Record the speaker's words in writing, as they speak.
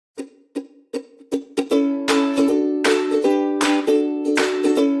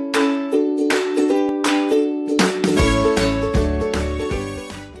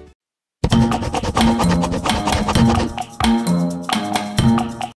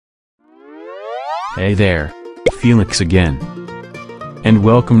Hey there, Felix again. And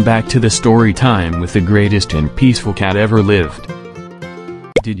welcome back to the story time with the greatest and peaceful cat ever lived.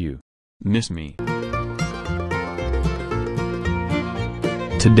 Did you miss me?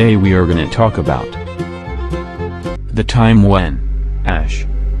 Today we are gonna talk about the time when Ash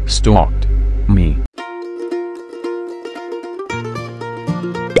stalked me.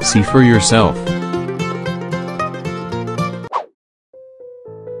 See for yourself.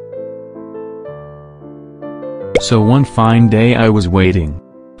 So one fine day I was waiting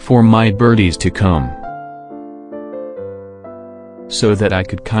for my birdies to come so that I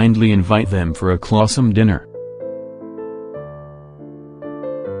could kindly invite them for a clawsome dinner.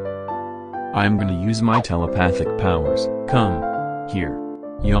 I'm gonna use my telepathic powers. Come here,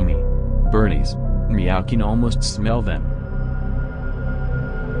 yummy birdies. Meow can almost smell them.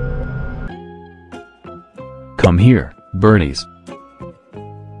 Come here, birdies.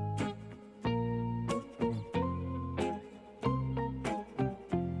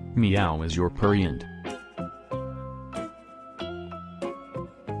 Meow is your parent.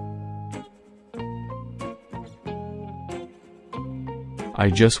 I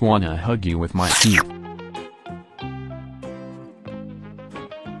just wanna hug you with my teeth.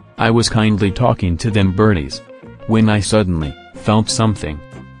 I was kindly talking to them birdies when I suddenly felt something.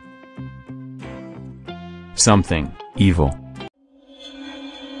 Something evil.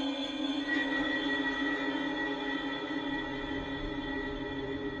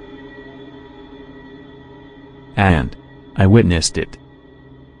 And I witnessed it.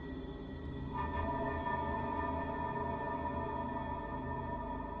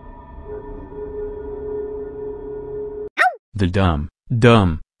 The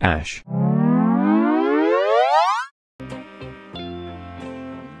dumb Ash.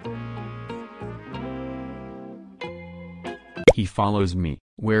 He follows me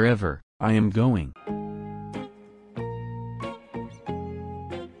wherever I am going.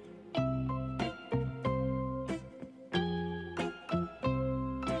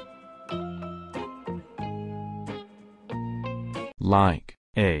 Like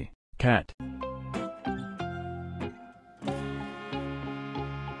a cat.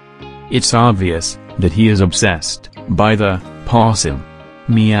 It's obvious that he is obsessed by the possum.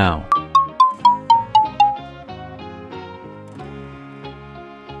 Meow.